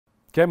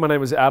Okay, my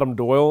name is Adam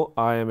Doyle.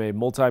 I am a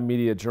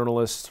multimedia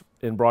journalist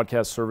in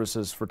broadcast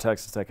services for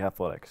Texas Tech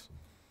Athletics.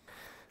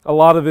 A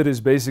lot of it is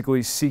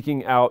basically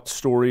seeking out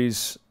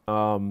stories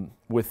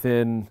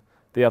within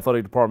the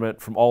athletic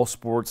department from all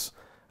sports,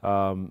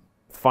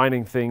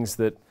 finding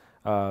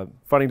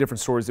different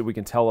stories that we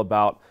can tell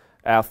about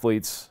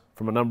athletes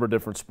from a number of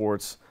different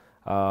sports,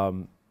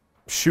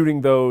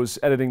 shooting those,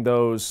 editing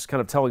those,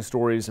 kind of telling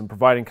stories and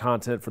providing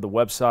content for the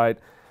website,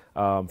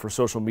 for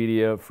social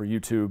media, for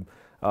YouTube.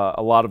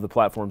 A lot of the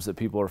platforms that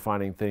people are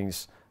finding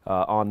things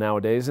on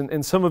nowadays.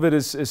 And some of it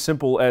is as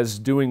simple as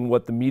doing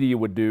what the media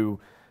would do,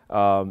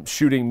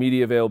 shooting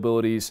media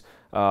availabilities,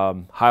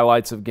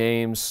 highlights of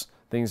games,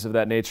 things of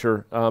that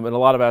nature. In a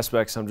lot of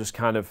aspects, I'm just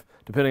kind of,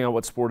 depending on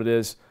what sport it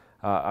is,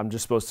 I'm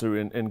just supposed to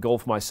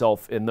engulf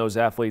myself in those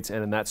athletes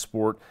and in that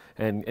sport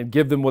and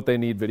give them what they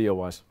need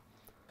video-wise.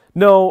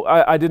 No,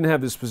 I didn't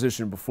have this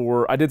position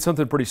before. I did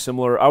something pretty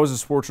similar. I was a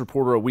sports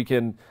reporter, a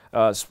weekend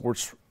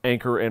sports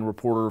anchor and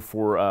reporter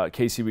for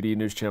KCBD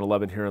News Channel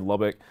 11 here in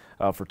Lubbock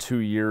for 2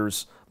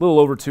 years, a little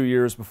over 2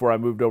 years before I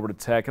moved over to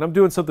Tech. And I'm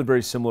doing something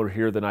very similar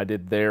here than I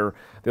did there.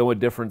 The only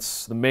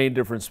difference, the main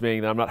difference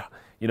being that I'm not,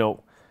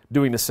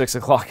 doing the 6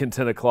 o'clock and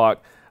 10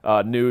 o'clock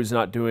news,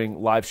 not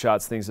doing live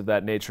shots, things of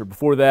that nature.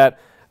 Before that,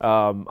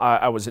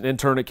 I was an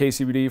intern at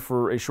KCBD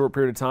for a short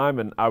period of time,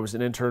 and I was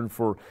an intern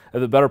for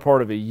the better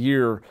part of a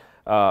year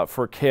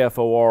for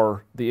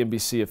KFOR, the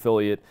NBC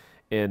affiliate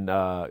in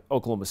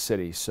Oklahoma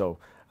City. So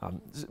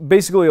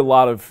basically a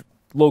lot of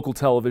local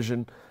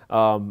television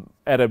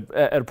at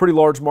a pretty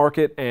large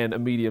market and a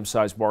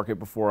medium-sized market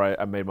before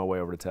I made my way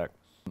over to Tech.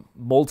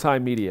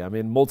 Multimedia, I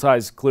mean, multi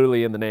is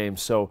clearly in the name,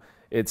 so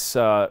it's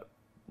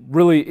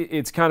really,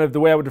 it's kind of, the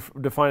way I would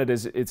define it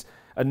is it's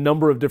a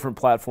number of different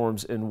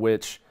platforms in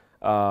which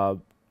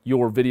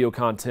your video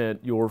content,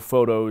 your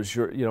photos,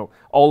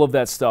 all of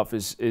that stuff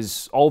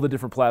is all the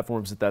different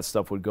platforms that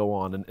stuff would go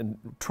on and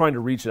trying to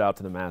reach it out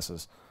to the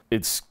masses.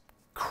 It's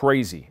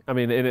crazy. I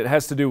mean, and it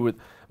has to do with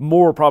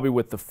more probably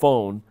with the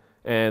phone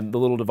and the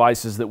little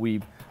devices that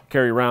we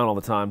carry around all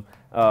the time.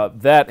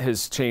 That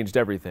has changed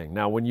everything.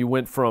 Now, when you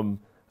went from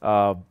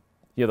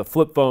the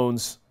flip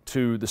phones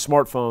to the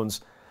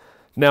smartphones,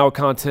 now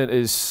content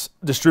is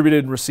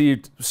distributed and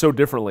received so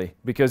differently,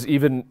 because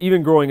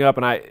even growing up,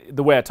 and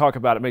the way I talk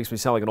about it makes me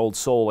sound like an old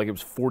soul, like it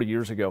was 40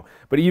 years ago.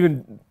 But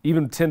even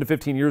 10 to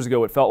 15 years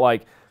ago, it felt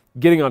like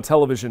getting on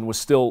television was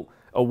still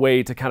a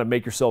way to kind of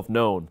make yourself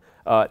known.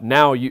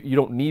 Now you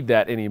don't need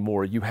that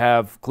anymore. You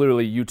have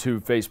clearly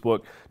YouTube,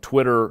 Facebook,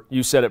 Twitter,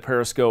 you said it,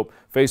 Periscope,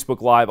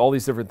 Facebook Live, all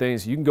these different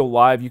things. You can go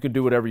live, you can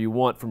do whatever you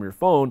want from your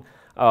phone,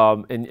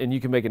 and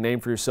you can make a name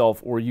for yourself,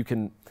 or you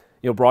can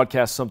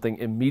broadcast something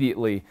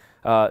immediately.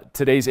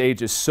 Today's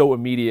age is so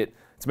immediate.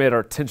 It's made our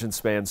attention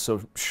span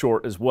so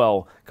short as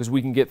well, because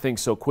we can get things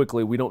so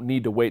quickly. We don't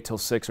need to wait till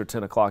 6 or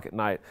 10 o'clock at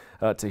night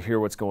to hear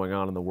what's going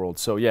on in the world.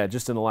 So yeah,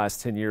 just in the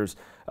last 10 years,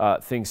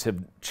 things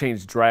have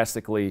changed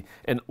drastically.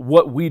 And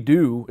what we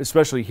do,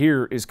 especially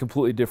here, is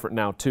completely different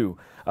now too.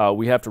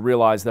 We have to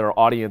realize that our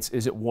audience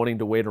isn't wanting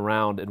to wait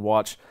around and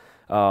watch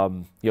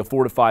 4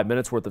 to 5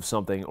 minutes worth of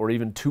something, or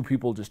even two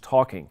people just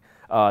talking.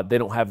 They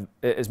don't have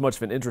as much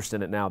of an interest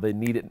in it now. They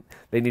need it.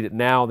 They need it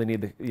now. They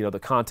need the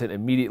content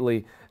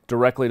immediately,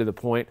 directly to the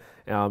point,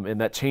 and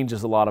that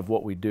changes a lot of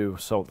what we do.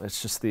 So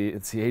it's just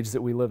it's the age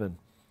that we live in.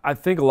 I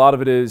think a lot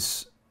of it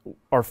is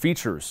our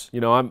features.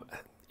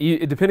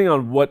 Depending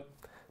on what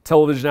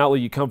television outlet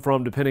you come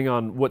from, depending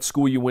on what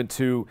school you went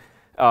to,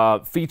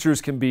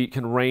 features can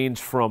range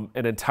from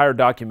an entire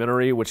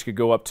documentary, which could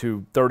go up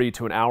to 30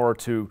 to an hour,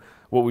 to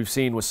what we've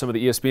seen with some of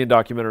the ESPN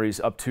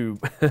documentaries up to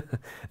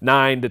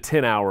 9 to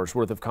 10 hours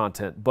worth of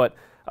content. But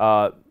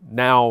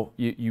now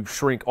you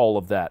shrink all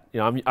of that.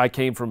 I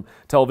came from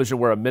television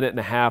where a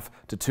 1.5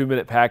 to 2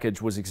 minute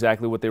package was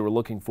exactly what they were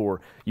looking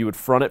for. You would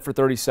front it for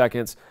 30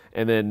 seconds,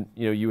 and then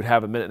you would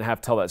have a 1.5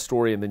 minutes tell that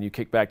story, and then you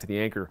kick back to the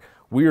anchor.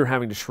 We are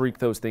having to shrink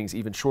those things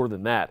even shorter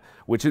than that,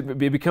 which it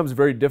becomes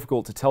very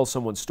difficult to tell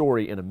someone's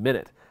story in a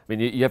minute. I mean,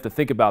 you have to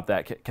think about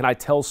that. Can I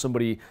tell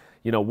somebody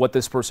what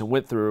this person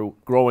went through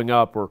growing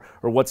up, or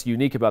what's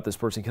unique about this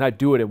person? Can I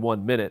do it in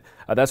 1 minute?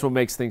 That's what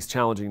makes things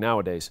challenging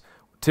nowadays.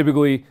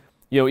 Typically,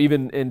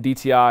 even in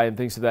DTI and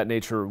things of that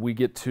nature, we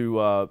get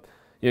to,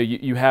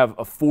 you have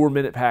a 4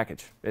 minute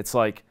package. It's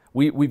like,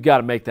 we've got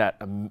to make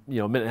that,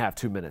 1.5,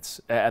 2 minutes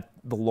at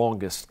the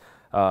longest,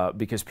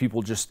 because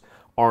people just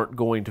aren't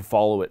going to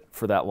follow it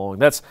for that long.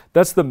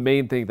 That's the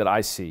main thing that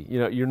I see.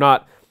 You're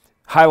not,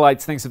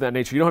 highlights, things of that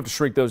nature, you don't have to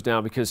shrink those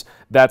down, because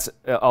that's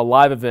a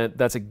live event,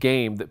 that's a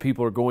game that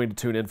people are going to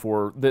tune in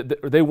for.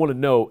 They want to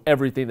know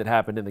everything that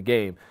happened in the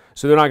game,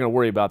 so they're not going to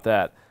worry about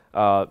that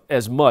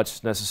as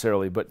much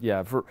necessarily. But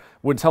yeah,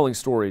 when telling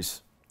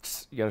stories,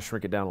 you got to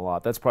shrink it down a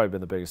lot. That's probably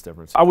been the biggest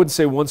difference. I wouldn't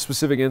say one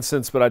specific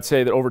instance, but I'd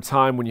say that over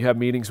time, when you have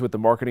meetings with the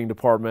marketing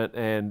department,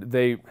 and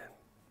they,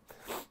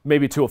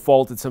 maybe to a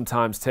fault at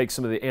sometimes, take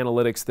some of the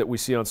analytics that we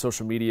see on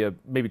social media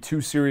maybe too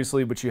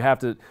seriously, but you have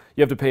to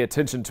pay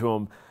attention to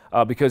them.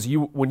 because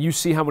when you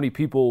see how many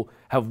people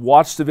have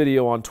watched the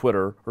video on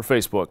Twitter or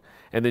Facebook,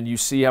 and then you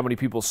see how many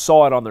people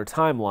saw it on their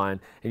timeline,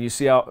 and you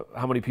see how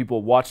many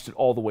people watched it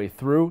all the way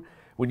through,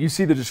 when you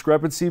see the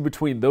discrepancy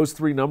between those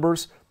three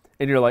numbers,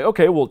 and you're like,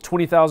 okay, well,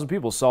 20,000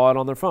 people saw it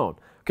on their phone.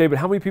 Okay, but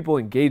how many people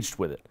engaged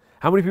with it?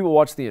 How many people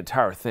watched the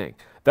entire thing?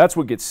 That's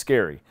what gets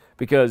scary,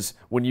 because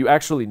when you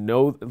actually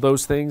know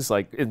those things,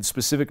 like in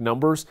specific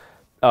numbers,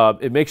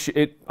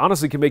 it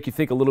honestly can make you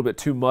think a little bit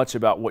too much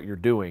about what you're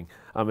doing,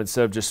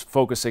 instead of just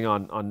focusing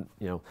on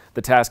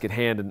the task at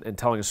hand and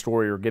telling a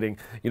story or getting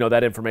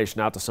that information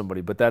out to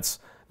somebody. But I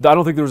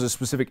don't think there was a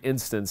specific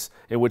instance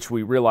in which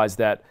we realized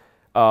that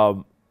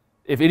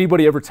if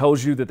anybody ever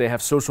tells you that they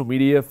have social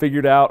media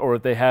figured out, or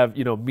if they have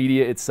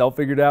media itself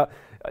figured out,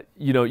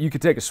 you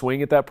could take a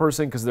swing at that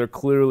person, because they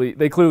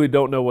clearly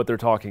don't know what they're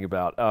talking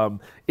about.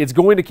 It's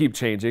going to keep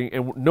changing,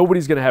 and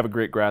nobody's going to have a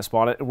great grasp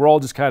on it. And we're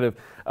all just kind of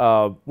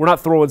we're not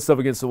throwing stuff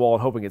against the wall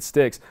and hoping it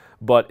sticks,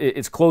 but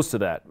it's close to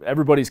that.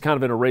 Everybody's kind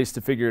of in a race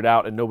to figure it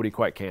out, and nobody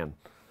quite can.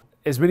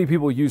 As many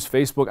people use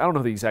Facebook, I don't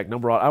know the exact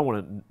number. I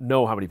want to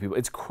know how many people.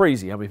 It's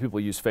crazy how many people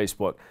use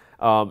Facebook.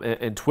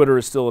 And Twitter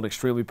is still an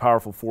extremely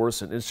powerful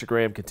force, and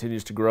Instagram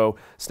continues to grow.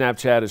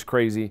 Snapchat is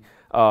crazy.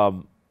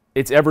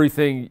 It's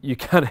everything. You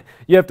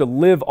have to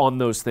live on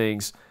those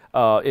things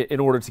in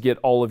order to get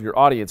all of your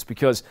audience,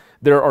 because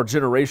there are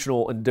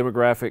generational and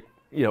demographic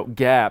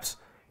gaps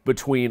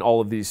between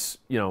all of these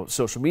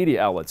social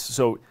media outlets.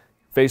 So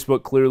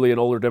Facebook, clearly an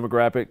older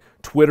demographic.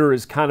 Twitter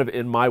is kind of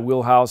in my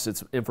wheelhouse.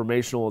 It's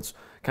informational. It's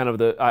kind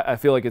of I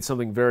feel like it's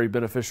something very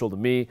beneficial to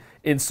me.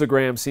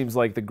 Instagram seems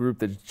like the group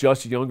that's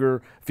just younger,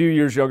 a few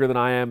years younger than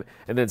I am.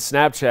 And then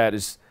Snapchat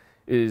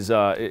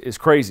is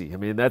crazy. I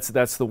mean,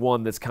 that's the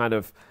one that's kind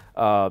of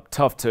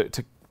tough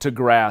to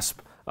grasp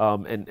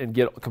and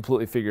get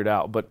completely figured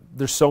out. But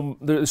there's so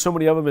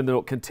many of them, and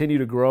they'll continue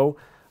to grow.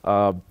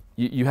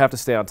 You have to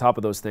stay on top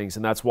of those things,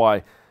 and that's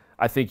why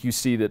I think you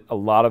see that a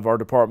lot of our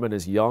department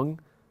is young,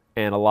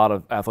 and a lot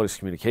of athletics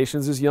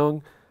communications is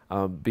young,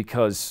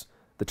 because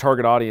the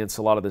target audience,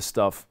 a lot of this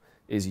stuff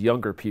is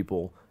younger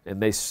people,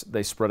 and they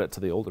spread it to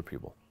the older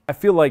people. I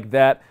feel like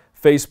that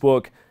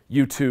Facebook,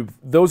 YouTube,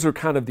 those are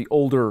kind of the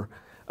older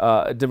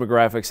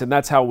demographics, and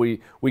that's how we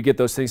get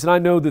those things. And I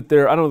know that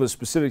I don't know the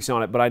specifics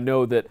on it, but I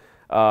know that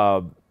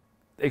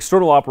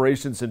external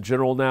operations in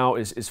general now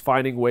is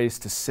finding ways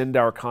to send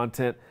our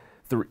content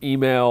through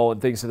email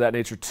and things of that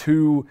nature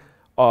to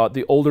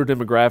the older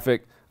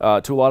demographic,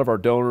 to a lot of our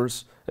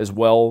donors as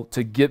well,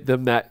 to get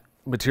them that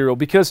material,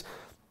 because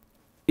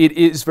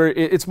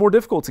it's more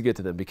difficult to get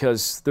to them,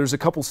 because there's a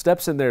couple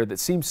steps in there that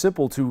seem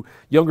simple to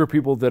younger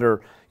people that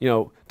are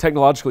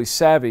technologically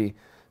savvy.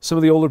 Some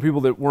of the older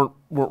people that weren't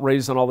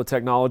raised on all the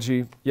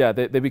technology, yeah,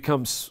 they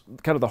become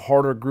kind of the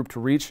harder group to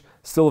reach.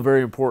 Still a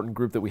very important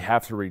group that we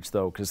have to reach,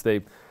 though, because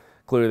they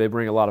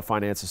bring a lot of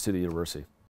finances to the university.